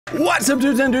What's up,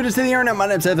 dudes and dudes to the internet? My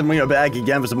name's Seth, and we are back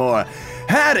again for some more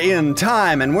Hat in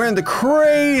Time, and we're in the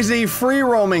crazy free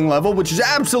roaming level, which is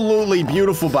absolutely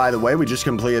beautiful, by the way. We just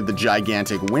completed the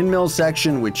gigantic windmill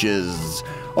section, which is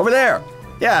over there.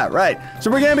 Yeah, right. So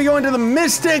we're gonna be going to the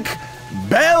Mystic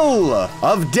Bell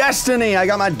of Destiny. I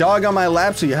got my dog on my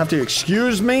lap, so you have to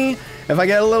excuse me if I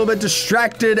get a little bit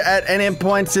distracted at any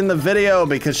points in the video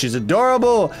because she's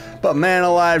adorable, but man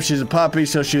alive, she's a puppy,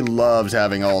 so she loves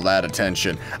having all that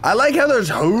attention. I like how there's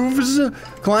hooves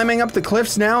climbing up the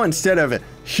cliffs now instead of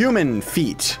human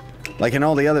feet, like in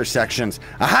all the other sections.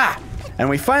 Aha! And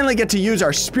we finally get to use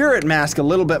our spirit mask a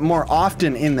little bit more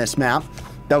often in this map.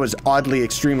 That was oddly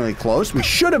extremely close. We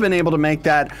should have been able to make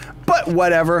that, but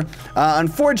whatever.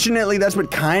 Unfortunately, that's what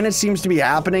kind of seems to be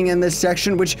happening in this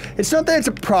section, which it's not that it's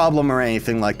a problem or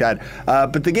anything like that,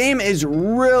 but the game is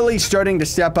really starting to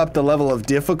step up the level of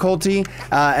difficulty,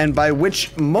 and by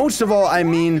which most of all I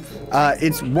mean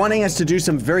it's wanting us to do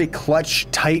some very clutch,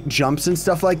 tight jumps and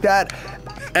stuff like that.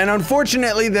 And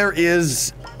unfortunately, there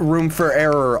is room for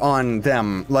error on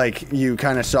them, like you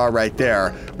kind of saw right there,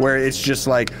 where it's just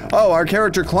like, oh, our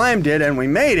character climbed it and we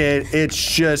made it, it's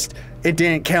just, it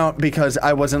didn't count because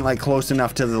I wasn't like close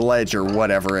enough to the ledge or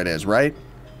whatever it is, right?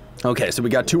 Okay, so we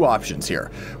got two options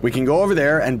here. We can go over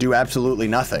there and do absolutely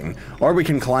nothing, or we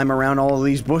can climb around all of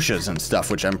these bushes and stuff,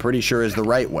 which I'm pretty sure is the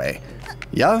right way.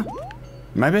 Yeah?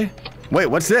 Maybe? Wait,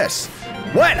 what's this?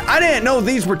 What? I didn't know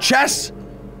these were chests!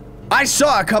 I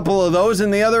saw a couple of those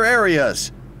in the other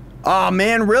areas. Aw,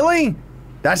 man, really?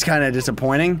 That's kind of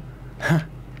disappointing.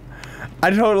 I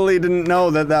totally didn't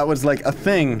know that that was like a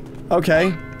thing.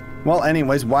 Okay. Well,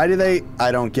 anyways, why do they...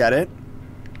 I don't get it.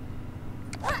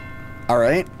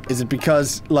 Alright. Is it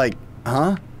because, like...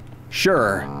 Huh?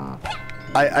 Sure.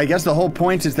 I guess the whole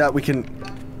point is that we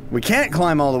can't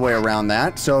climb all the way around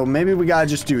that, so maybe we gotta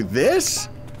just do this?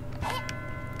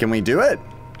 Can we do it?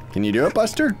 Can you do it,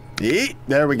 Buster? Eee,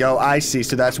 there we go. I see.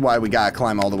 So that's why we gotta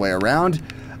climb all the way around.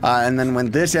 And then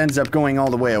when this ends up going all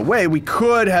the way away, we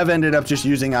could have ended up just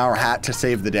using our hat to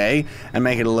save the day and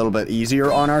make it a little bit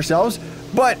easier on ourselves.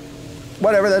 But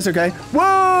whatever, that's okay.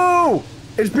 Whoa!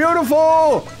 It's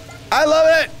beautiful! I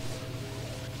love it!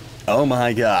 Oh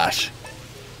my gosh.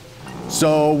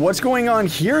 So what's going on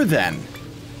here then?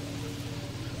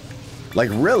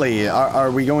 Like really, are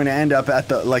we going to end up at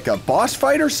the, like a boss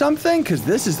fight or something? Because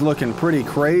this is looking pretty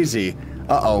crazy.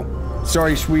 Uh-oh.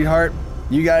 Sorry, sweetheart.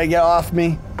 You gotta get off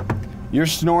me. You're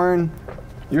snoring.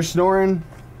 You're snoring.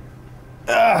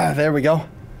 There we go.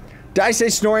 Did I say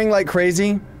snoring like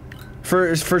crazy?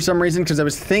 For some reason, because I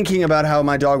was thinking about how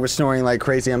my dog was snoring like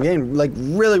crazy. I'm getting like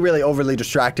really overly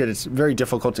distracted. It's very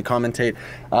difficult to commentate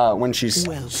when she's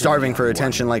starving for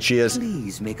attention like she is.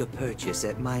 Please make a purchase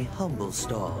at my humble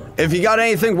stall. If you got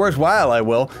anything worthwhile, I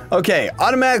will. Okay,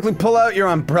 automatically pull out your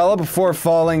umbrella before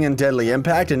falling in deadly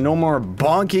impact, and no more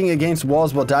bonking against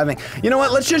walls while diving. You know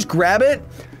what? Let's just grab it,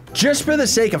 just for the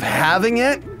sake of having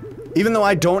it, even though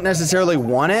I don't necessarily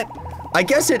want it. I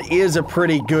guess it is a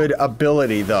pretty good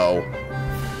ability, though.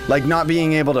 Like, not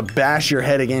being able to bash your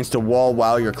head against a wall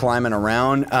while you're climbing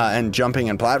around and jumping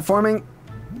and platforming.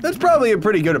 That's probably a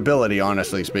pretty good ability,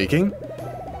 honestly speaking.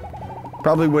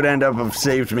 Probably would end up have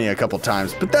saved me a couple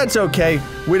times, but that's okay.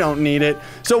 We don't need it.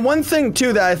 So one thing,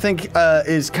 too, that I think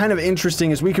is kind of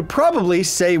interesting is we could probably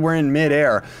say we're in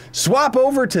midair. Swap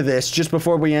over to this just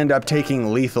before we end up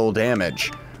taking lethal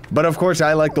damage. But, of course,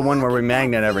 I like the one where we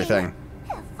magnet everything.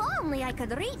 I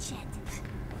could reach it.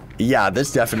 Yeah,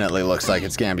 this definitely looks like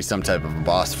it's gonna be some type of a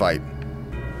boss fight.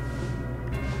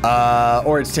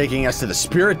 Or it's taking us to the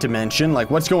spirit dimension.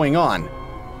 Like, what's going on?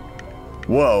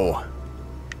 Whoa.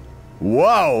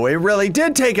 Whoa, it really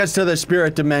did take us to the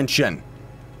spirit dimension.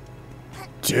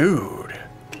 Dude.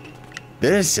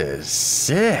 This is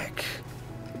sick.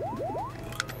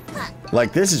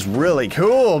 Like, this is really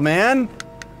cool, man.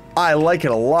 I like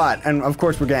it a lot, and of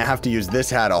course we're gonna have to use this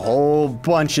hat a whole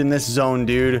bunch in this zone,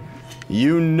 dude.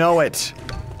 You know it.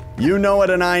 You know it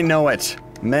and I know it.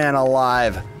 Man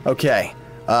alive. Okay.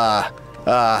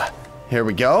 Here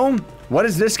we go. What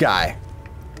is this guy?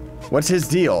 What's his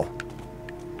deal?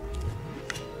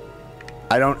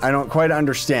 I don't quite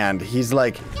understand. He's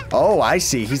like, oh, I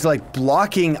see. He's like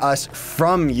blocking us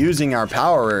from using our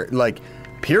power, like,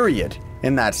 period,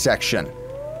 in that section.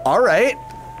 All right.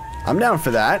 I'm down for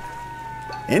that.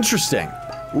 Interesting.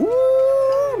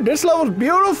 Ooh, this level's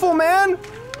beautiful, man.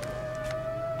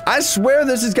 I swear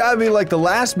this has got to be like the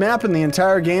last map in the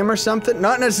entire game or something.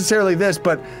 Not necessarily this,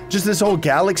 but just this whole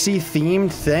galaxy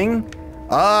themed thing.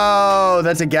 Oh,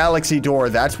 that's a galaxy door.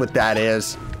 That's what that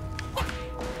is.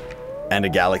 And a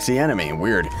galaxy enemy.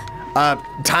 Weird.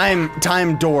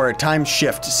 Time door, time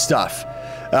shift stuff.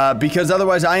 Because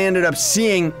otherwise I ended up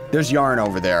seeing, there's yarn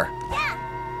over there.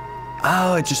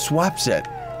 Oh, it just swaps it.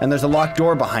 And there's a locked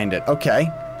door behind it. Okay,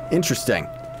 interesting.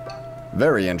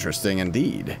 Very interesting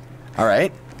indeed. All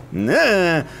right.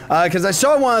 Because I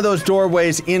saw one of those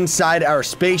doorways inside our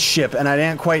spaceship and I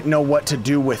didn't quite know what to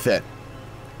do with it.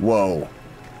 Whoa.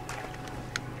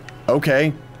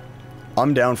 Okay.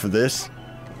 I'm down for this.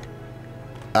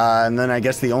 And then I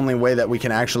guess the only way that we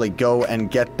can actually go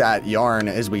and get that yarn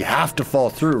is we have to fall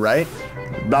through, right?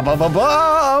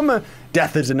 Ba-ba-ba-bum!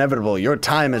 Death is inevitable. Your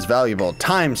time is valuable.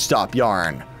 Time stop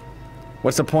yarn.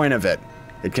 What's the point of it?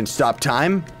 It can stop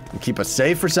time and keep us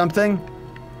safe or something?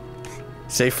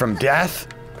 Safe from death?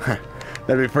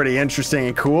 That'd be pretty interesting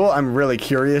and cool. I'm really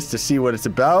curious to see what it's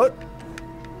about.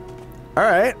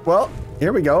 Alright, well,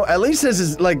 here we go. At least this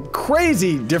is like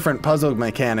crazy different puzzle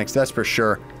mechanics, that's for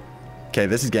sure. Okay,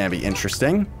 this is gonna be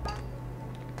interesting.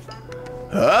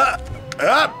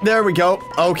 There we go.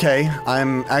 Okay,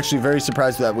 I'm actually very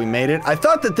surprised that we made it. I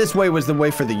thought that this way was the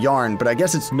way for the yarn, but I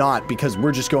guess it's not because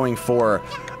we're just going for,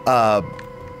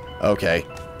 okay.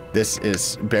 This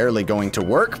is barely going to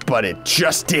work, but it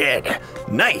just did.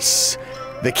 Nice.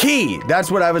 The key,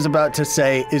 that's what I was about to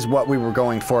say, is what we were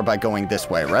going for by going this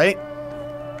way, right?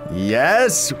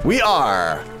 Yes, we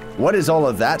are. What is all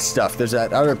of that stuff? There's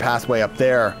that other pathway up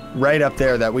there, right up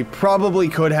there, that we probably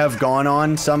could have gone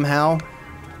on somehow.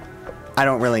 I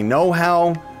don't really know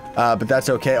how, but that's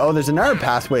okay. Oh, there's another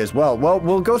pathway as well. Well,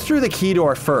 we'll go through the key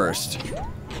door first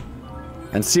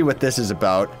and see what this is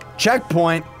about.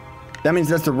 Checkpoint. That means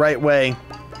that's the right way.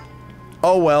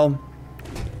 Oh, well.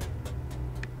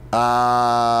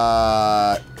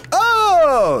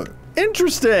 Oh,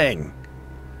 interesting.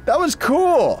 That was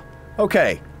cool.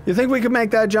 Okay. You think we could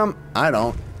make that jump? I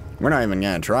don't. We're not even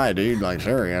gonna try, dude. Like,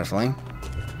 seriously.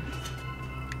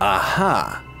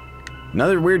 Aha.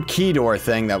 Another weird key door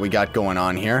thing that we got going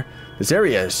on here. This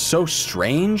area is so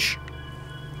strange.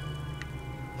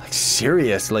 Like,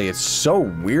 seriously, it's so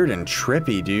weird and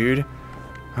trippy, dude.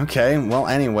 Okay, well,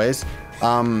 anyways,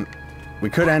 we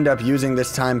could end up using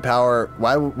this time power.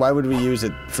 Why would we use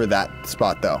it for that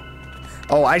spot, though?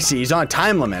 Oh, I see. He's on a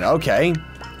time limit. Okay.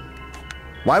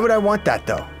 Why would I want that,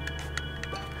 though?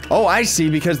 Oh, I see,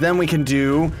 because then we can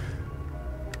do...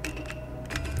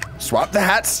 Swap the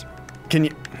hats. Can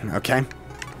you... Okay.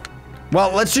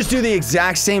 Well, let's just do the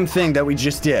exact same thing that we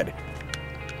just did.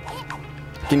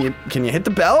 Can you hit the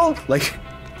bell? Like...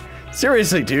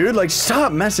 Seriously, dude, like,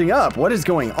 stop messing up. What is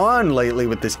going on lately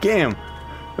with this game?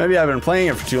 Maybe I've been playing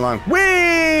it for too long.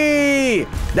 Whee!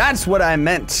 That's what I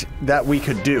meant that we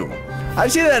could do. I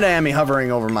see that Amy hovering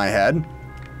over my head.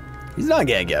 He's not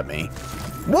gonna get me.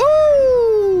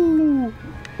 Woo!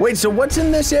 Wait, so what's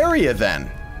in this area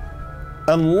then?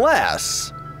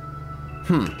 Unless...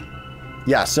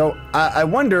 Yeah, so I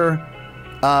wonder...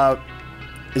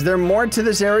 is there more to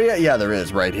this area? Yeah, there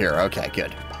is right here. Okay,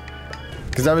 good.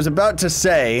 Because I was about to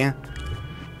say...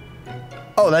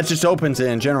 Oh, that just opens it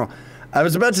in general. I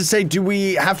was about to say, do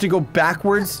we have to go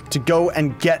backwards to go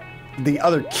and get the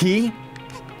other key?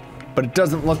 But it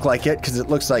doesn't look like it, because it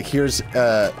looks like here's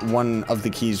one of the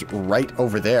keys right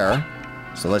over there.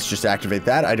 So let's just activate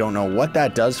that. I don't know what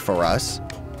that does for us.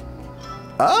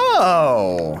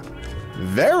 Oh!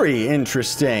 Very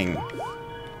interesting.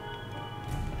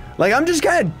 Like, I'm just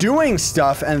kind of doing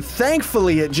stuff, and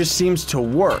thankfully it just seems to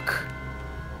work.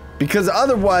 Because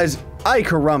otherwise, ay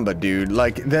caramba, dude.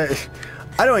 Like,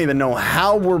 I don't even know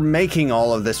how we're making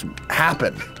all of this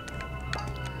happen.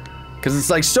 Because it's,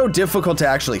 like, so difficult to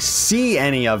actually see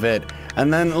any of it.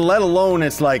 And then, let alone,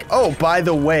 it's like, oh, by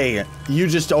the way, you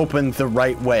just opened the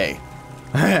right way.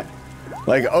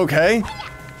 Like, okay.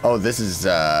 Oh, this is,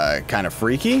 kind of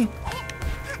freaky.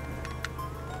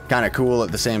 Kind of cool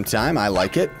at the same time. I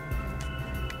like it.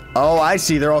 Oh, I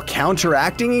see. They're all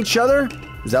counteracting each other?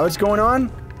 Is that what's going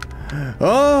on?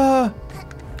 Oh!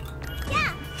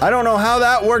 I don't know how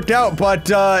that worked out, but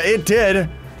it did.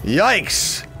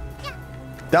 Yikes!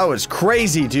 That was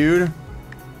crazy, dude.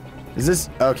 Is this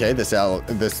okay? This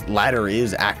ladder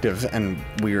is active and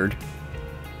weird.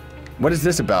 What is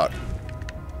this about?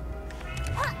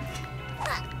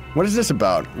 What is this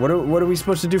about? What are we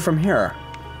supposed to do from here?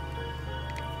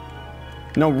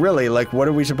 No, really, like, what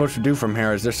are we supposed to do from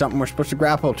here? Is there something we're supposed to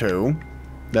grapple to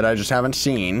that I just haven't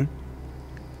seen?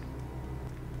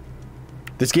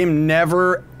 This game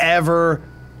never, ever,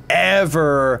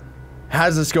 ever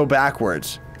has us go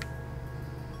backwards.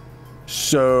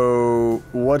 So,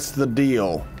 what's the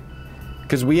deal?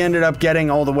 Because we ended up getting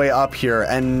all the way up here,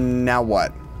 and now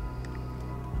what?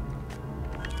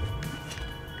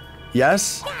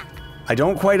 Yes? I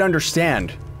don't quite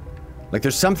understand. Like,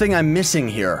 there's something I'm missing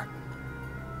here.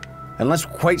 And let's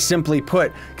quite simply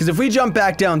put, because if we jump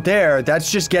back down there,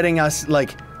 that's just getting us,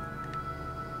 like,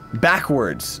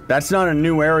 backwards. That's not a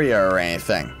new area or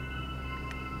anything.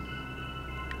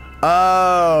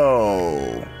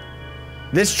 Oh.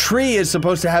 This tree is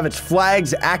supposed to have its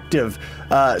flags active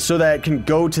so that it can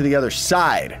go to the other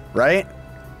side, right?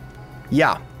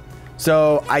 Yeah.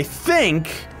 So I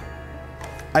think,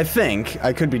 I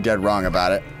could be dead wrong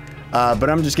about it, but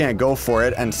I'm just gonna go for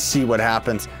it and see what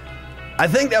happens. I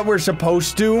think that we're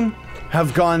supposed to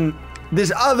have gone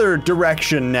this other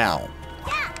direction now.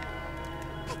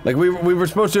 Like, we were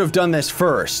supposed to have done this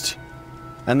first,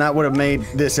 and that would have made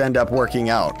this end up working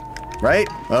out, right?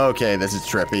 Okay, this is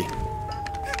trippy.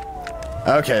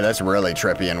 Okay, that's really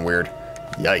trippy and weird.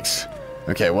 Yikes.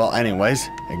 Okay, well, anyways,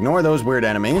 ignore those weird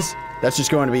enemies. That's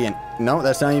just going to be no,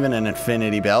 that's not even an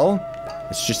infinity bell.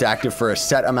 It's just active for a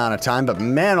set amount of time, but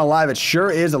man alive, it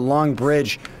sure is a long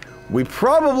bridge. We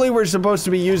probably were supposed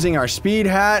to be using our speed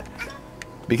hat,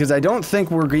 because I don't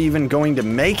think we're even going to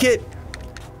make it.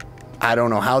 I don't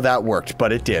know how that worked,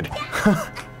 but it did.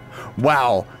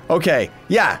 Wow. Okay,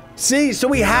 yeah, see? So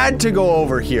we had to go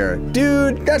over here.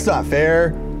 Dude, that's not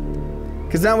fair.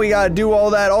 Because now we gotta do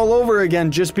all that all over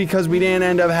again just because we didn't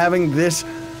end up having this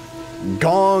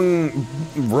gong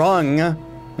rung.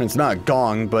 It's not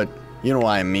gong, but you know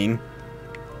what I mean.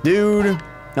 Dude,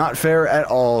 not fair at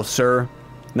all, sir.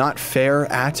 Not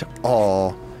fair at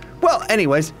all. Well,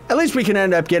 anyways, at least we can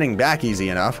end up getting back easy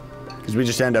enough. Because we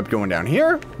just end up going down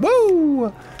here.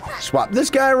 Woo! Swap this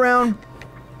guy around.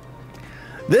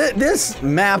 This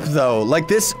map, though, like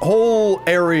this whole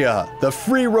area, the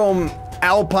free roam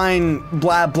alpine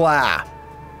blah blah.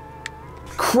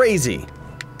 Crazy.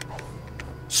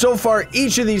 So far,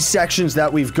 each of these sections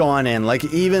that we've gone in, like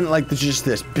even like just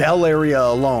this bell area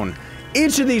alone,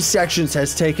 each of these sections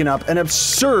has taken up an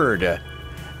absurd,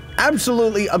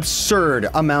 absolutely absurd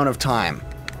amount of time.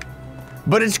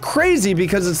 But it's crazy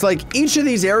because it's like each of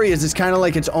these areas is kind of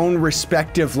like its own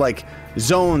respective like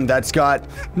zone that's got,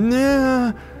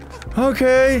 nah,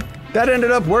 okay, that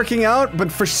ended up working out,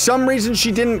 but for some reason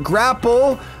she didn't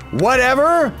grapple,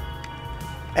 whatever.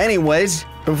 Anyways,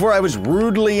 before I was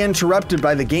rudely interrupted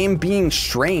by the game being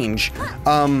strange,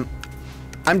 I'm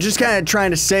just kind of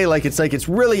trying to say it's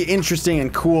really interesting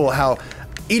and cool how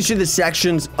each of the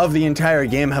sections of the entire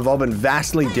game have all been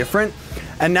vastly different.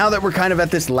 And now that we're kind of at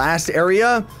this last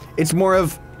area, it's more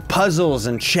of puzzles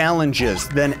and challenges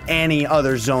than any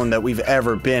other zone that we've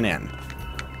ever been in.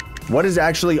 What is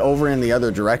actually over in the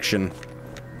other direction?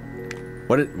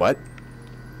 What?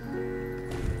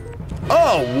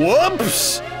 Oh,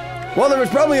 whoops! Well, there was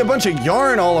probably a bunch of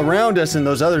yarn all around us in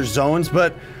those other zones,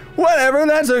 but whatever,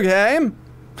 that's okay.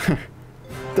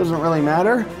 Doesn't really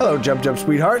matter. Hello, Jump Jump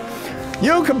Sweetheart.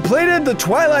 You completed the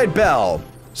Twilight Bell.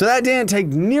 So that didn't take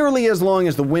nearly as long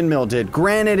as the windmill did.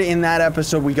 Granted, in that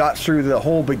episode, we got through the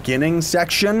whole beginning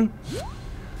section.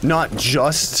 Not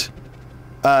just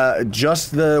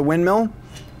the windmill.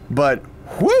 But,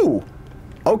 whoo!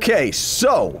 Okay,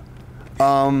 so,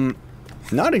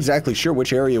 not exactly sure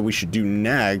which area we should do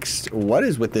next. What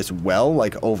is with this well,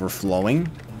 like,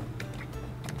 overflowing?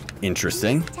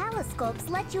 Interesting. These telescopes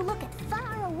let you look at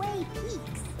faraway peaks.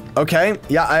 Okay,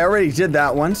 yeah, I already did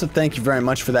that one, so thank you very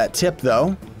much for that tip,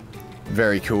 though.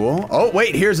 Very cool. Oh,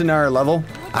 wait, here's another level.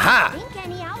 Aha!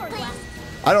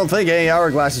 I don't think any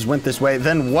hourglasses went this way.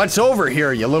 Then what's over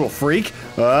here, you little freak?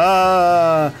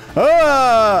 Goat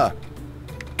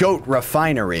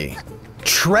Refinery.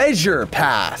 Treasure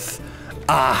Path.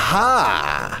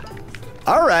 Aha!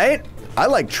 Alright, I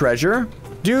like treasure.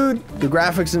 Dude, the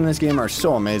graphics in this game are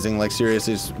so amazing. Like,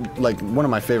 seriously, it's like one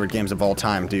of my favorite games of all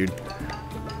time, dude.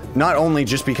 Not only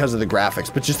just because of the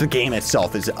graphics, but just the game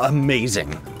itself is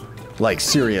amazing. Like,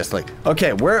 seriously.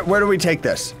 Okay, where do we take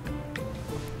this?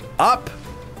 Up?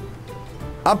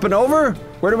 Up and over?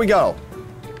 Where do we go?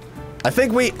 I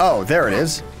think oh, there it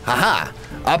is. Haha.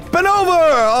 Up and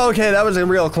over! Okay, that was a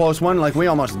real close one. Like, we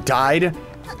almost died.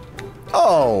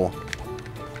 Oh.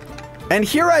 And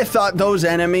here I thought those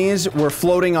enemies were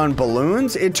floating on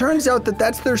balloons. It turns out that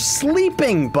that's their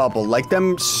sleeping bubble, like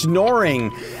them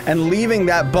snoring and leaving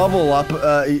that bubble up,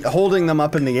 holding them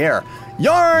up in the air.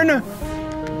 Yarn!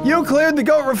 You cleared the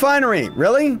Goat Refinery.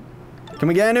 Really? Can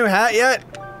we get a new hat yet?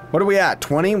 What are we at?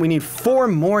 20? We need 4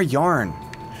 more yarn.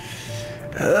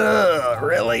 Ugh,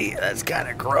 really? That's kind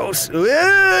of gross.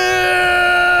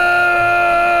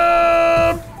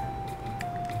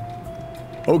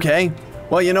 Okay.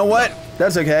 Well, you know what?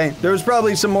 That's okay. There's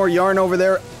probably some more yarn over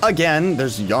there. Again,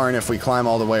 there's yarn if we climb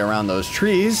all the way around those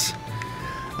trees.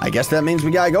 I guess that means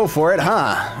we gotta go for it,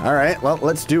 huh? All right, well,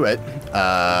 let's do it.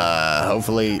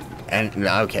 Hopefully,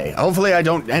 okay. Hopefully I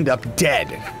don't end up dead.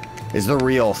 is the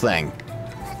real thing.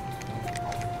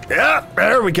 Yeah,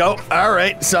 there we go. All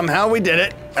right, somehow we did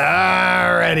it.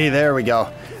 Alrighty, there we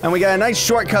go. And we got a nice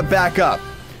shortcut back up.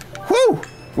 Whew!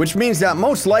 Which means that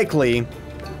most likely,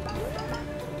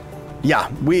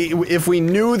 yeah, if we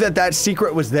knew that that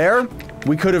secret was there,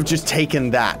 we could have just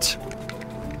taken that.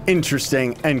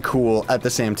 Interesting and cool at the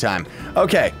same time.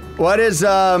 Okay, what is,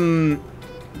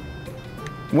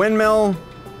 windmill,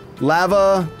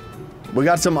 lava, we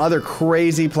got some other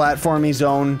crazy platformy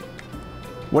zone.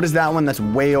 What is that one that's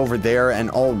way over there and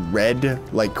all red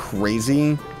like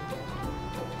crazy?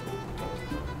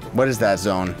 What is that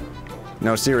zone?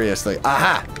 No, seriously.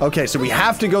 Aha! Okay, so we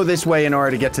have to go this way in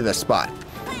order to get to this spot.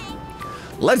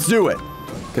 Let's do it.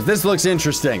 Because this looks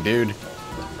interesting, dude.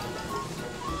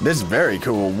 This is very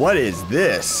cool. What is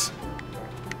this?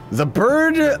 The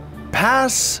Bird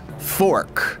Pass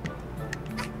Fork.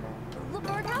 The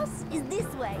birdhouse is this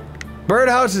way.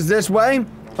 Birdhouse is this way?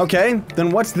 Okay,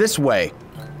 then what's this way?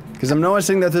 Because I'm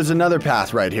noticing that there's another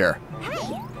path right here.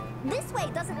 Hey, this way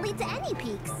doesn't lead to any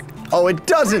peaks. Oh, it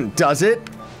doesn't, does it?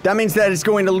 That means that it's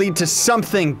going to lead to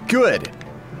something good.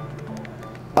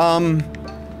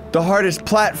 The hardest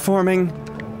platforming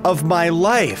of my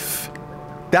life.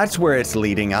 That's where it's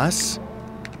leading us.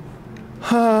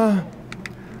 Huh.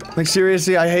 Like,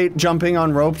 seriously, I hate jumping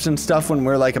on ropes and stuff when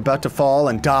we're, like, about to fall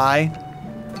and die.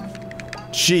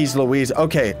 Jeez Louise.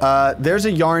 Okay, there's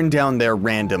a yarn down there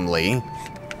randomly.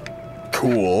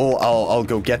 Cool. I'll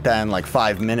go get that in, like,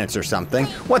 5 minutes or something.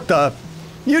 What the?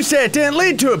 You said it didn't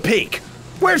lead to a peak.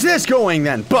 Where's this going,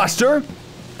 then, Buster?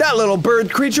 That little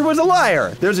bird creature was a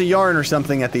liar. There's a yarn or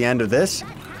something at the end of this.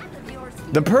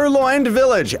 The Purloined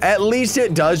Village. At least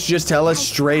it does just tell us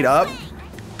straight up.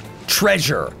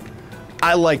 Treasure.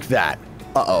 I like that.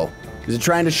 Uh-oh. Is it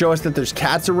trying to show us that there's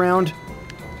cats around?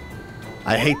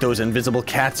 I hate those invisible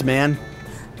cats, man.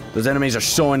 Those enemies are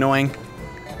so annoying.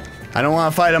 I don't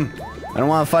want to fight them. I don't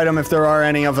want to fight them if there are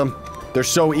any of them. They're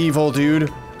so evil,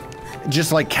 dude.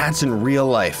 Just like cats in real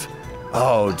life.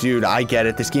 Oh, dude, I get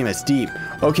it. This game is deep.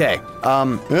 Okay,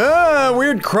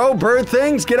 weird crow bird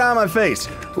things. Get out of my face.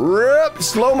 Rip,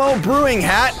 slow-mo brewing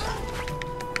hat.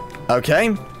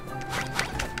 Okay.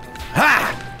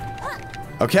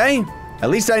 Ha! Okay, at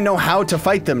least I know how to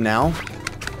fight them now.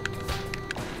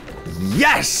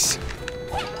 Yes!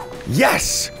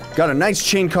 Yes! Got a nice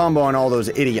chain combo on all those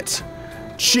idiots.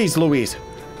 Jeez Louise.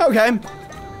 Okay.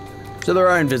 So there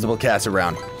are invisible cats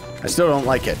around. I still don't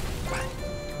like it.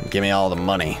 Give me all the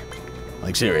money.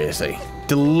 Like, seriously.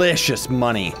 Delicious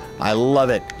money. I love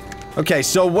it. Okay,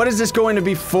 so what is this going to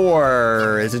be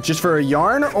for? Is it just for a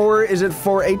yarn, or is it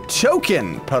for a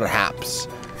token, perhaps?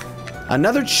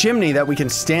 Another chimney that we can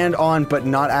stand on but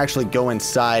not actually go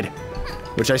inside,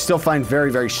 which I still find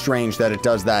very, very strange that it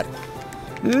does that.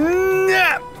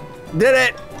 Yeah, did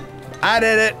it. I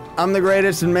did it. I'm the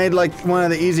greatest and made like one of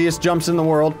the easiest jumps in the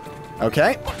world.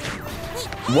 Okay.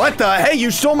 What the? Hey,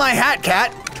 you stole my hat,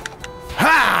 cat.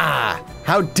 Ha!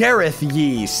 How dareth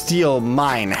ye steal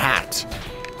mine hat?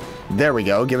 There we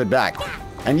go, give it back.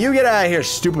 And you get out of here,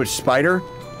 stupid spider.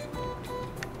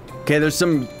 Okay, there's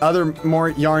some other more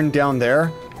yarn down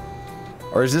there.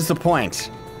 Or is this the point?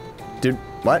 Dude,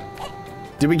 what?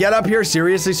 Did we get up here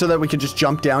seriously so that we could just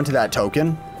jump down to that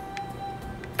token?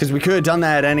 Because we could have done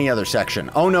that at any other section.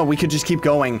 Oh no, we could just keep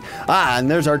going. Ah, and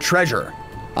there's our treasure.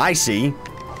 I see.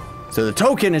 So the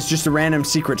token is just a random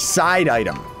secret side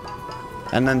item.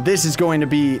 And then this is going to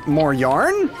be more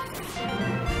yarn?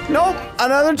 Nope,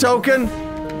 another token.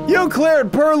 You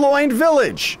cleared Purloined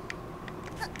Village.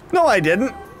 No, I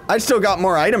didn't. I still got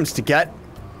more items to get.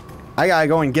 I gotta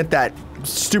go and get that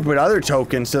stupid other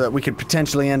token so that we could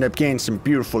potentially end up getting some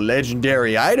beautiful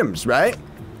legendary items, right?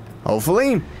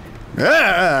 Hopefully.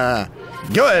 Ah,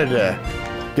 good.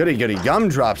 Goody goody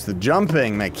gumdrops. The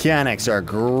jumping mechanics are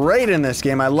great in this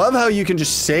game. I love how you can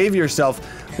just save yourself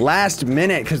last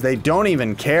minute because they don't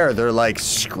even care. They're like,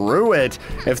 screw it.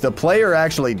 If the player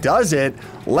actually does it,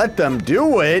 let them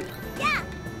do it. Yeah.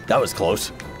 That was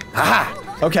close.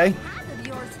 Haha. Okay.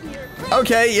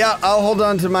 Okay, yeah, I'll hold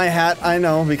on to my hat. I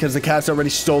know, because the cat's already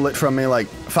stole it from me like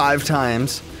 5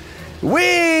 times.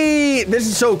 Whee! This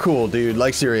is so cool, dude.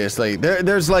 Like, seriously.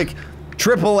 There's like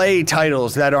AAA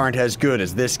titles that aren't as good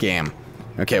as this game.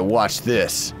 Okay, watch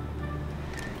this.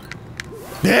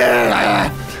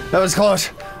 Yeah! That was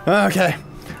close. Okay.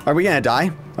 Are we gonna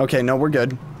die? Okay, no, we're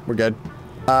good. We're good.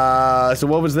 So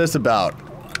what was this about?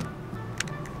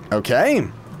 Okay.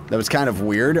 That was kind of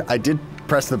weird. I did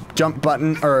press the jump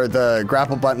button, or the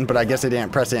grapple button, but I guess I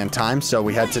didn't press it in time, so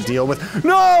we had to deal with—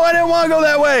 No! I didn't want to go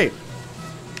that way!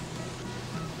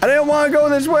 I didn't want to go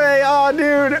this way! Oh,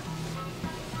 dude!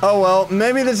 Oh well,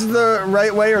 maybe this is the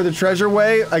right way or the treasure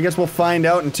way. I guess we'll find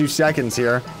out in 2 seconds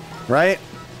here, right?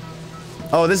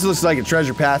 Oh, this looks like a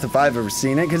treasure path if I've ever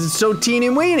seen it, because it's so teeny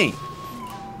weeny.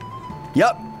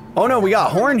 Yep. Oh no, we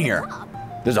got a horn here.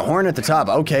 There's a horn at the top.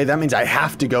 Okay, that means I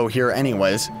have to go here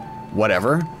anyways.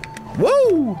 Whatever.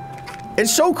 Woo!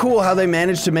 It's so cool how they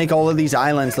managed to make all of these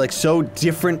islands like so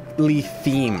differently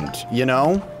themed, you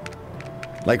know?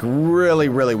 Like really,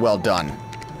 really well done.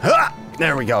 Ha!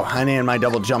 There we go. I needed my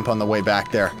double jump on the way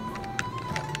back there.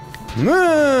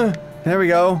 There we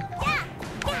go.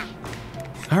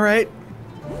 All right.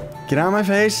 Get out of my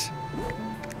face.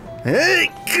 Hey!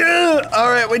 All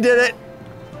right, we did it.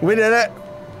 We did it.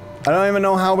 I don't even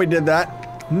know how we did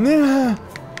that.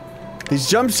 These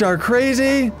jumps are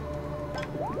crazy.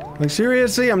 Like,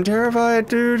 seriously, I'm terrified,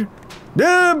 dude.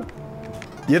 Dude!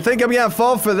 You think I'm gonna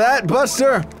fall for that,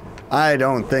 Buster? I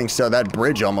don't think so. That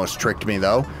bridge almost tricked me,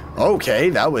 though. Okay,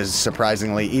 that was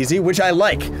surprisingly easy, which I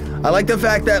like. I like the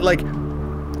fact that, like,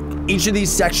 each of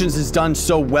these sections is done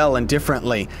so well and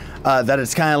differently that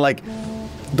it's kind of like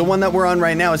the one that we're on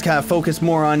right now is kind of focused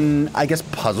more on, I guess,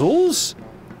 puzzles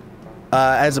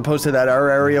as opposed to that our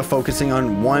area focusing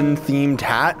on one themed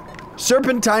hat.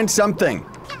 Serpentine something.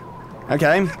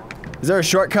 Okay. Is there a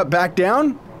shortcut back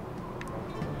down?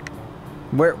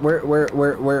 Where,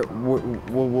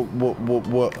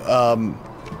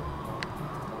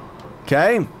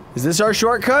 okay. Is this our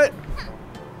shortcut?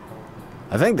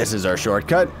 I think this is our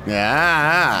shortcut.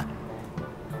 Yeah.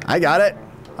 I got it.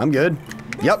 I'm good.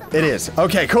 Yep, it is.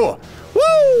 Okay, cool.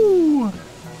 Woo!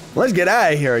 Let's get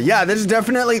out of here. Yeah, this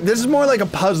is more like a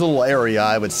puzzle area,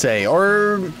 I would say.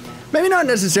 Or maybe not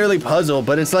necessarily puzzle,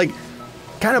 but it's like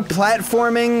kind of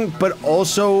platforming, but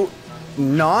also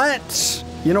not.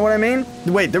 You know what I mean?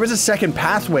 Wait, there was a second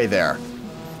pathway there.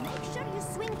 Make sure you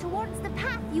swing towards the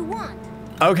path you want.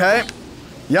 Okay.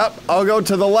 Yep, I'll go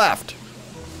to the left.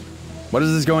 What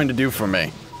is this going to do for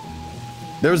me?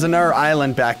 There was another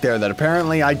island back there that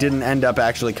apparently I didn't end up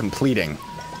actually completing.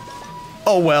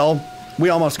 Oh well, we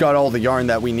almost got all the yarn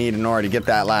that we need in order to get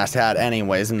that last hat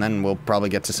anyways, and then we'll probably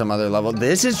get to some other level.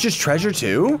 This is just treasure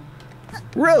too?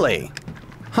 Really?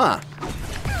 Huh.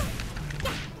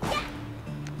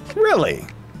 Really?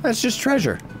 That's just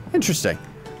treasure. Interesting.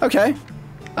 Okay.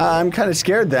 I'm kind of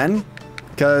scared then,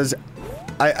 because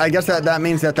I guess that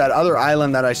means that other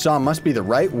island that I saw must be the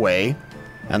right way,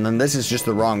 and then this is just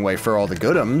the wrong way for all the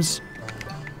goodums.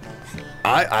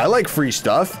 I like free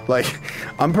stuff. Like,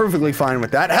 I'm perfectly fine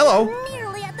with that. Hello!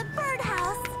 Nearly at the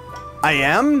birdhouse. I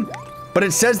am? But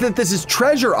it says that this is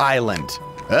Treasure Island.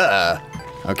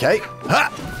 Okay.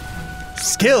 Ha!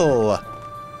 Skill!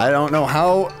 I don't know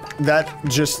how that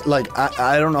just, like,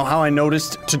 I don't know how I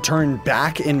noticed to turn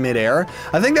back in midair.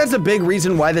 I think that's a big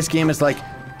reason why this game is, like,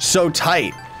 so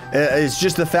tight. It's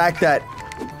just the fact that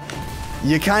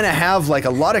you kind of have, like, a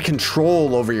lot of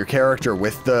control over your character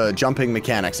with the jumping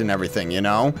mechanics and everything, you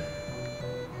know?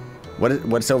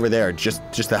 What's over there? Just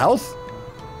the health?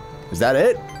 Is that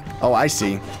it? Oh, I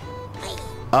see.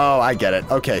 Oh, I get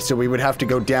it. Okay, so we would have to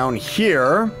go down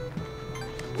here.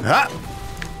 Ah!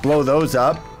 Blow those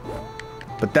up.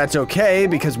 But that's okay,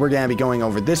 because we're gonna be going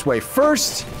over this way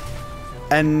first.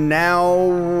 And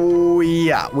now,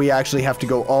 yeah, we actually have to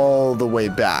go all the way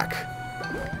back.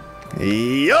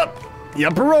 Yup!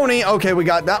 Yupperoni! Okay, we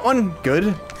got that one.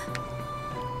 Good.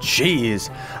 Jeez.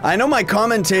 I know my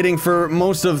commentating for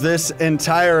most of this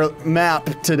entire map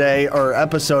today, or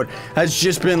episode, has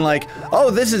just been like,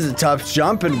 oh, this is a tough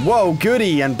jump, and whoa,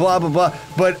 goody, and blah, blah, blah.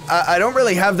 But I don't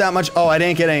really have that much. Oh, I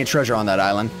didn't get any treasure on that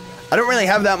island. I don't really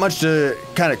have that much to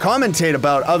kind of commentate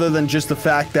about other than just the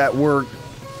fact that we're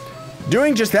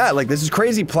doing just that. Like, this is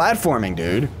crazy platforming,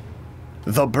 dude.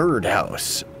 The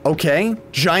birdhouse. Okay.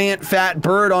 Giant fat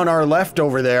bird on our left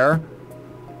over there.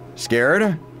 Scared?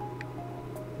 A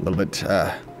little bit,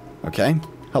 okay.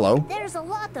 Hello. There's a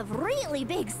lot of really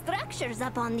big structures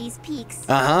up on these peaks.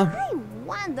 Uh-huh. I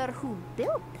wonder who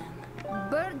built them.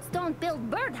 Birds don't build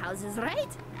birdhouses,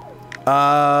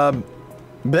 right?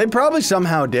 They probably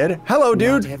somehow did. Hello,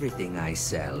 dude. Not everything I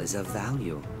sell is of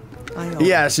value.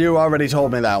 Yes, you already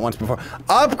told me that once before.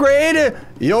 Upgrade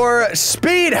your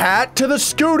speed hat to the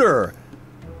scooter,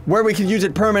 where we can use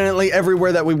it permanently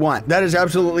everywhere that we want. That is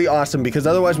absolutely awesome, because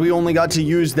otherwise we only got to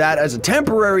use that as a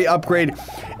temporary upgrade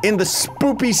in the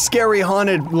spoopy, scary,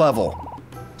 haunted level.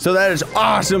 So that is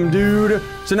awesome, dude.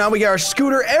 So now we got our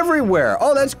scooter everywhere.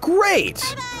 Oh, that's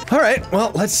great. All right,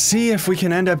 well, let's see if we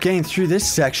can end up getting through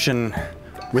this section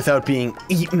without being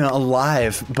eaten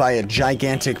alive by a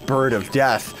gigantic bird of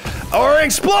death. Or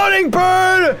exploding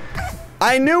bird!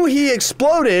 I knew he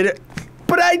exploded,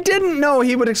 but I didn't know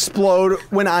he would explode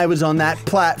when I was on that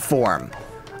platform.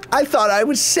 I thought I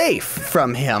was safe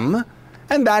from him,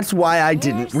 and that's why I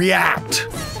didn't react.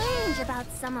 Strange about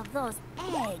some of those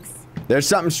eggs. There's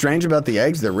something strange about the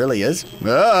eggs, there really is.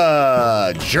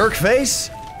 Jerk face?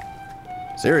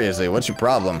 Seriously, what's your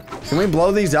problem? Can we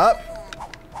blow these up?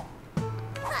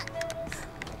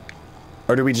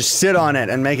 Or do we just sit on it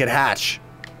and make it hatch?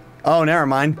 Oh, never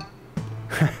mind.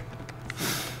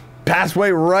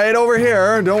 Pathway right over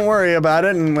here, don't worry about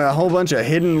it, and a whole bunch of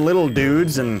hidden little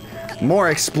dudes and more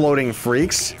exploding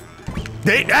freaks.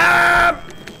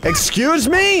 Excuse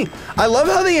me? I love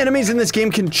how the enemies in this game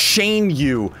can chain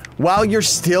you while you're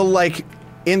still, like,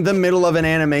 in the middle of an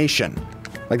animation.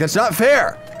 Like, that's not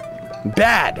fair.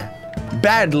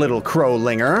 Bad little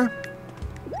crowlinger.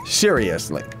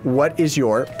 Seriously, what is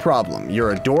your problem?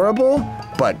 You're adorable,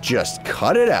 but just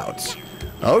cut it out.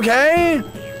 Okay.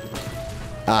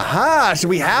 Aha, so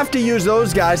we have to use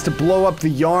those guys to blow up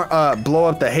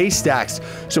the haystacks.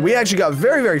 So we actually got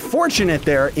very, very fortunate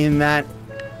there in that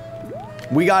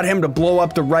we got him to blow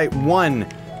up the right one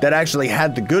that actually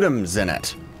had the goodums in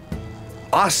it.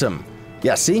 Awesome.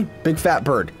 Yeah, see? Big fat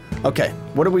bird. Okay,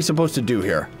 what are we supposed to do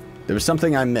here? There was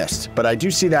something I missed, but I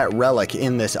do see that relic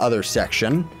in this other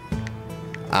section.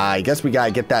 I guess we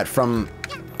gotta get that from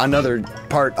another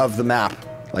part of the map,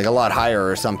 like a lot higher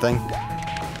or something.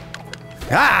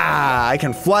 Ah! I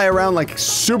can fly around like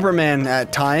Superman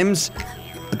at times,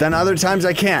 but then other times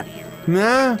I can't.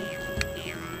 Nah.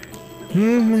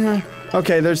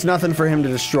 Okay, there's nothing for him to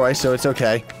destroy, so it's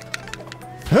okay.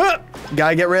 Huh!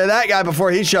 Gotta get rid of that guy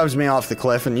before he shoves me off the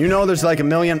cliff, and you know there's like a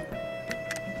million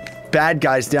bad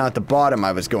guys down at the bottom,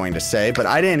 I was going to say, but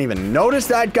I didn't even notice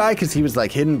that guy because he was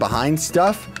like hidden behind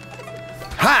stuff.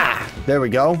 Ha! There we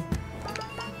go.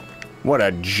 What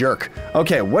a jerk.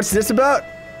 Okay, what's this about?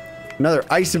 Another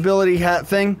ice ability hat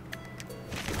thing.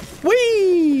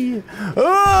 Whee!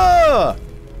 Oh!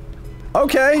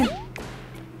 Okay.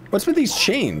 What's with these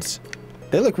chains?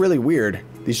 They look really weird.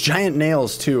 These giant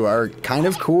nails, too, are kind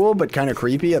of cool, but kind of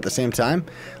creepy at the same time.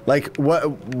 Like,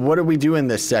 what do we do in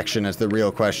this section is the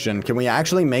real question. Can we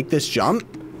actually make this jump?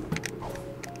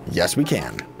 Yes, we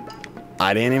can.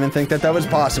 I didn't even think that that was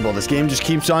possible. This game just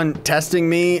keeps on testing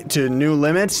me to new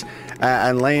limits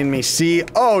and letting me see,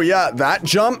 oh yeah, that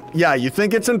jump? Yeah, you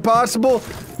think it's impossible?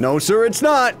 No, sir, it's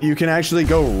not. You can actually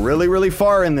go really, really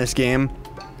far in this game.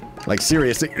 Like,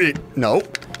 seriously, no.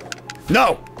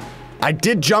 No! I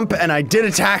did jump and I did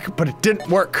attack, but it didn't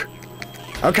work.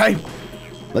 Okay.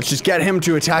 Let's just get him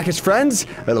to attack his friends.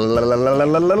 I'm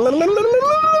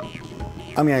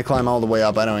gonna climb all the way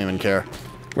up, I don't even care.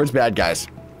 Where's bad guys?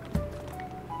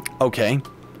 Okay.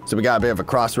 So we got a bit of a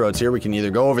crossroads here. We can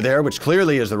either go over there, which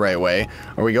clearly is the right way,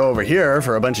 or we go over here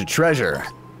for a bunch of treasure.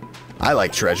 I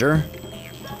like treasure.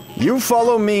 You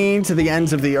follow me to the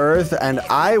ends of the earth and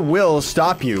I will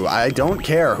stop you. I don't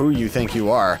care who you think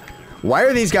you are. Why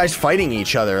are these guys fighting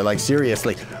each other? Like,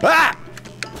 seriously. Ah!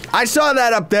 I saw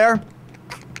that up there.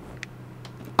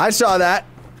 I saw that.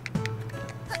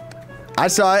 I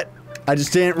saw it. I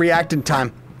just didn't react in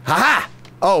time. Haha!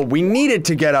 Oh, we needed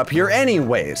to get up here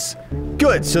anyways.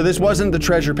 Good, so this wasn't the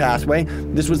treasure pathway.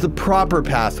 This was the proper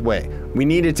pathway. We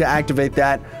needed to activate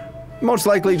that. Most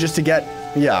likely just to get,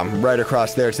 yeah, right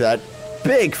across there to that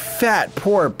big, fat,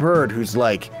 poor bird who's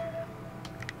like...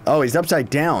 Oh, he's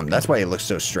upside down. That's why he looks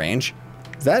so strange.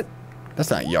 Is that... That's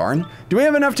not yarn. Do we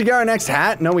have enough to get our next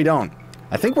hat? No, we don't.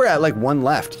 I think we're at like one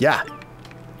left. Yeah.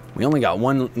 We only got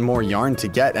one more yarn to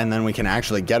get, and then we can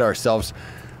actually get ourselves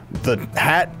the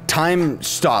hat time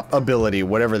stop ability,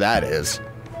 whatever that is.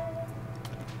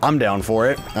 I'm down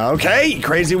for it. Okay,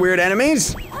 crazy weird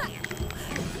enemies.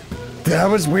 That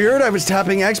was weird. I was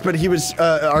tapping X, but he was,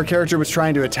 our character was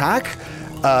trying to attack.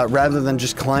 Rather than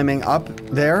just climbing up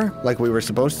there like we were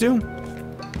supposed to.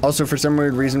 Also, for some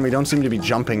weird reason, we don't seem to be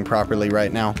jumping properly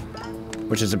right now,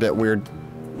 which is a bit weird.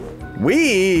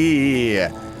 Whee!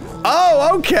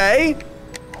 Oh, okay!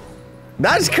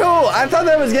 That's cool! I thought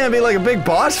that was gonna be like a big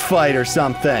boss fight or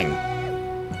something.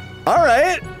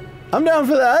 Alright, I'm down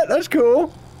for that. That's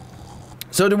cool.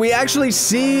 So, did we actually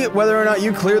see whether or not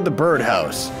you cleared the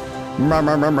birdhouse?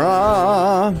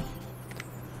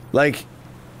 Like...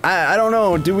 I don't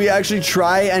know, do we actually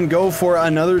try and go for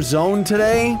another zone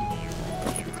today?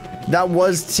 That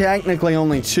was technically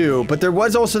only 2, but there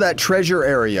was also that treasure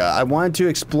area. I wanted to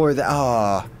explore that.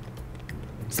 Ah,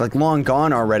 it's like long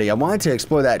gone already. I wanted to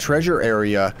explore that treasure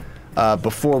area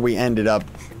before we ended up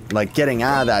like getting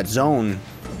out of that zone.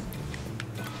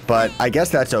 But I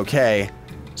guess that's okay.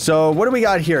 So what do we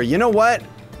got here? You know what?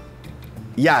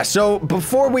 Yeah, so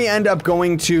before we end up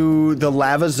going to the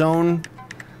lava zone,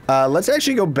 let's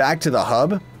actually go back to the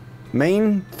hub.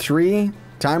 Main 3,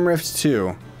 Time Rifts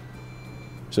 2.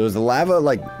 So is the lava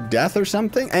like death or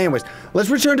something? Anyways, let's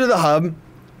return to the hub.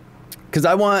 Because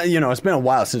I want, you know, it's been a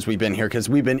while since we've been here because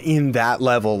we've been in that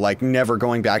level, like never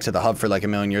going back to the hub for like a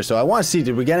million years. So I want to see,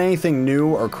 did we get anything new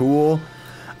or cool?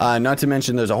 Not to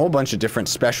mention there's a whole bunch of different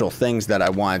special things that I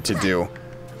wanted to do.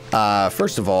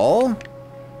 First of all,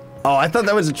 oh, I thought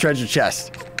that was a treasure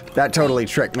chest. That totally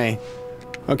tricked me.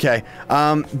 Okay,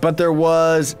 but there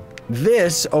was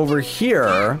this over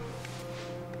here.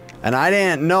 And I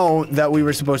didn't know that we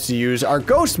were supposed to use our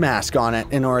ghost mask on it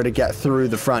in order to get through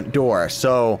the front door.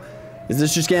 So, is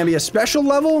this just gonna be a special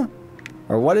level?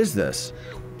 Or what is this?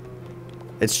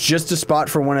 It's just a spot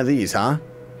for one of these, huh?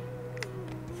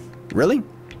 Really?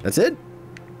 That's it?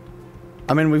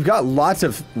 I mean, we've got lots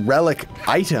of relic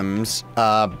items,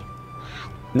 not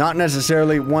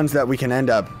necessarily ones that we can end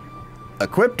up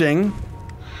equipping,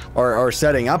 or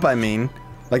setting up, I mean.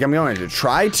 Like, I'm going to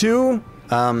try to,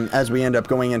 as we end up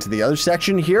going into the other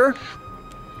section here.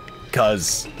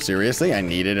 Because, seriously, I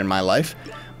need it in my life.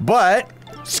 But,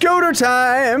 scooter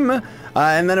time!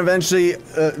 And then eventually,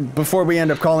 before we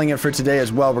end up calling it for today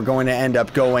as well, we're going to end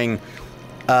up going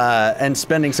and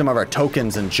spending some of our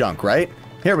tokens and junk, right?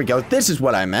 Here we go. This is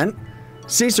what I meant.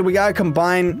 See, so we gotta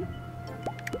combine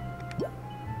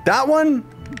that one.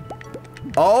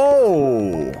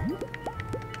 Oh,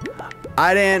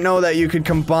 I didn't know that you could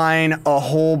combine a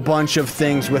whole bunch of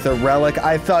things with a relic.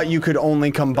 I thought you could only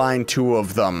combine 2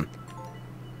 of them.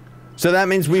 So that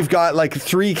means we've got like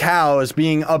 3 cows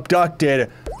being abducted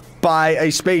by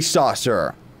a space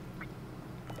saucer.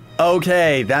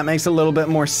 Okay, that makes a little bit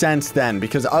more sense then,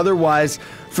 because otherwise,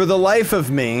 for the life of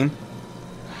me,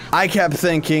 I kept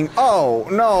thinking, oh,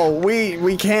 no,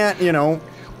 we can't, you know,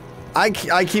 I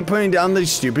keep putting down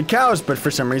these stupid cows, but for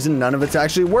some reason, none of it's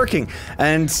actually working.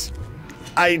 And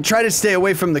I try to stay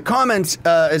away from the comments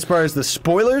as far as the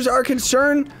spoilers are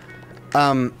concerned.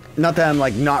 Not that I'm,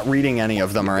 like, not reading any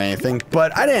of them or anything,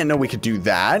 but I didn't know we could do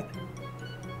that.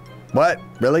 What?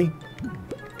 Really?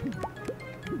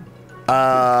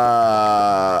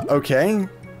 Okay.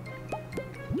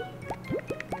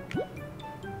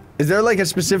 Is there like a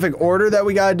specific order that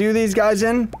we gotta do these guys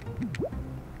in?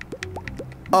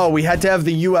 Oh, we had to have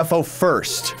the UFO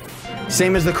first.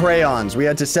 Same as the crayons. We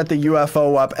had to set the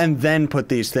UFO up and then put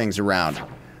these things around.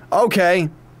 Okay.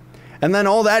 And then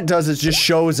all that does is just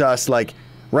shows us like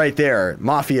right there,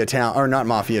 Mafia Town, or not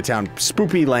Mafia Town,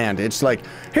 Spoopy Land. It's like,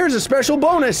 here's a special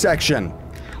bonus section.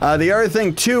 The other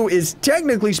thing, too, is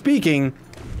technically speaking,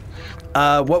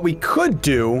 what we could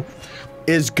do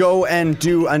is go and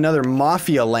do another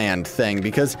Mafia Land thing,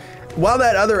 because while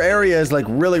that other area is, like,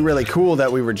 really, really cool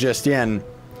that we were just in,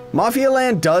 Mafia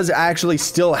Land does actually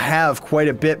still have quite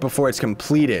a bit before it's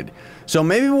completed. So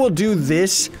maybe we'll do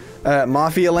this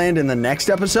Mafia Land in the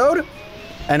next episode,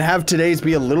 and have today's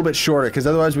be a little bit shorter, because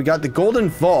otherwise we got the Golden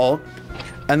Vault,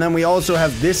 and then we also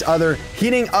have this other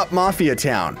Heating Up Mafia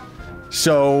Town.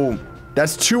 So,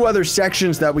 that's 2 other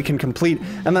sections that we can complete,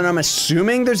 and then I'm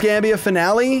assuming there's gonna be a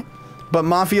finale, but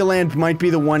Mafia Land might be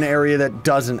the one area that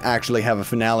doesn't actually have a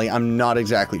finale. I'm not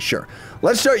exactly sure.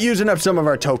 Let's start using up some of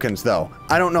our tokens, though.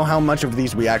 I don't know how much of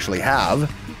these we actually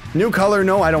have. New color,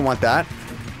 no, I don't want that.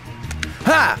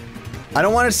 Ha! I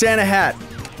don't want a Santa hat.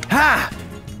 Ha!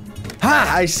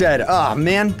 Ha! I said, oh,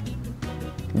 man.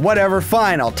 Whatever,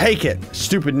 fine, I'll take it.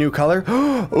 Stupid new color.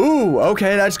 Ooh,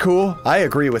 okay, that's cool. I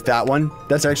agree with that one.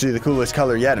 That's actually the coolest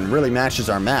color yet and really matches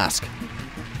our mask.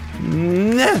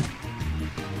 Nah.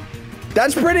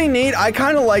 That's pretty neat. I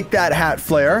kind of like that hat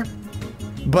flare.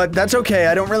 But that's okay,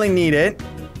 I don't really need it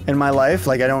in my life.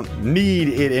 Like, I don't need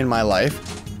it in my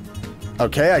life.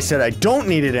 Okay, I said I don't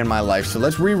need it in my life, so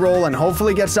let's re-roll and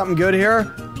hopefully get something good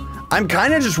here. I'm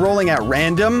kind of just rolling at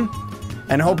random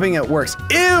and hoping it works.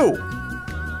 Ew!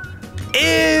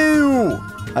 Ew!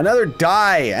 Another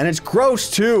die, and it's gross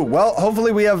too. Well,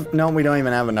 hopefully we have, no, we don't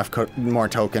even have enough more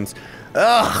tokens.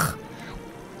 Ugh!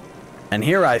 And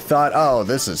here I thought, oh,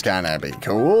 this is gonna be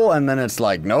cool, and then it's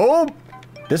like, nope.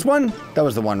 This one? That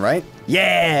was the one, right?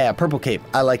 Yeah, purple cape,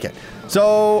 I like it.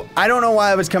 So, I don't know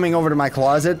why I was coming over to my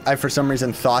closet. I, for some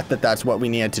reason, thought that that's what we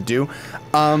needed to do.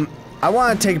 I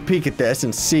want to take a peek at this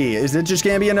and see, is it just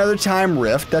gonna be another time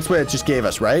rift? That's what it just gave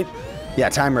us, right? Yeah,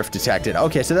 time rift detected.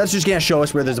 Okay, so that's just gonna show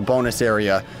us where there's a bonus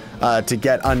area to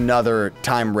get another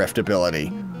time rift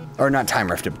ability. Or not time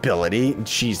rift ability.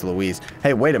 Jeez Louise.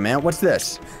 Hey, wait a minute. What's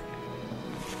this?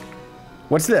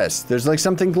 What's this? There's like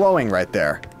something glowing right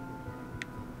there.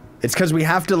 It's because we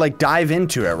have to like dive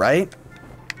into it, right?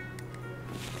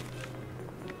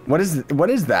 What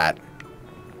is that?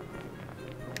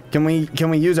 Can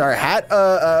we use our hat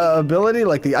ability,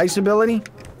 like the ice ability?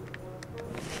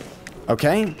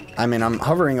 Okay. I mean, I'm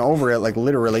hovering over it, like,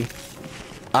 literally.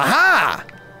 Aha!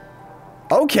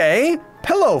 Okay,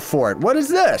 Pillow Fort. What is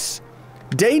this?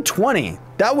 Day 20.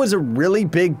 That was a really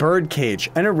big bird cage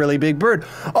and a really big bird.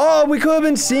 Oh, we could have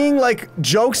been seeing like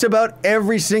jokes about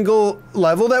every single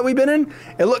level that we've been in.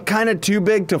 It looked kind of too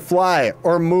big to fly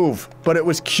or move, but it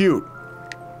was cute.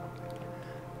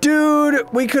 Dude,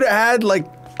 we could have had like,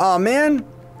 oh man,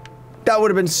 that would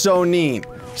have been so neat.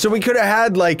 So we could have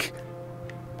had like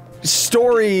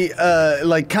story,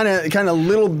 like kind of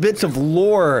little bits of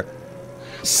lore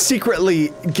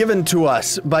secretly given to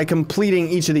us by completing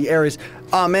each of the areas.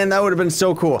 Oh man, that would have been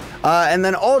so cool. And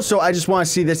then also, I just want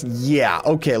to see this. Yeah,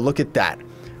 okay, look at that.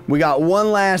 We got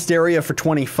one last area for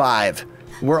 25.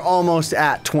 We're almost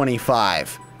at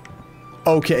 25.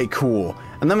 Okay, cool.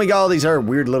 And then we got all these other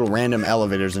weird little random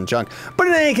elevators and junk. But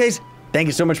in any case, thank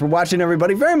you so much for watching,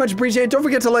 everybody. Very much appreciate it. Don't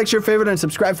forget to like, share, favorite, and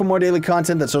subscribe for more daily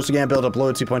content. That's also going to build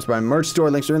upload 2 points by my merch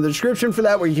store. Links are in the description for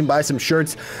that, where you can buy some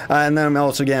shirts. And then I'm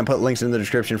also going to put links in the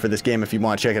description for this game if you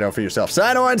want to check it out for yourself.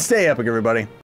 Sign on, stay epic, everybody.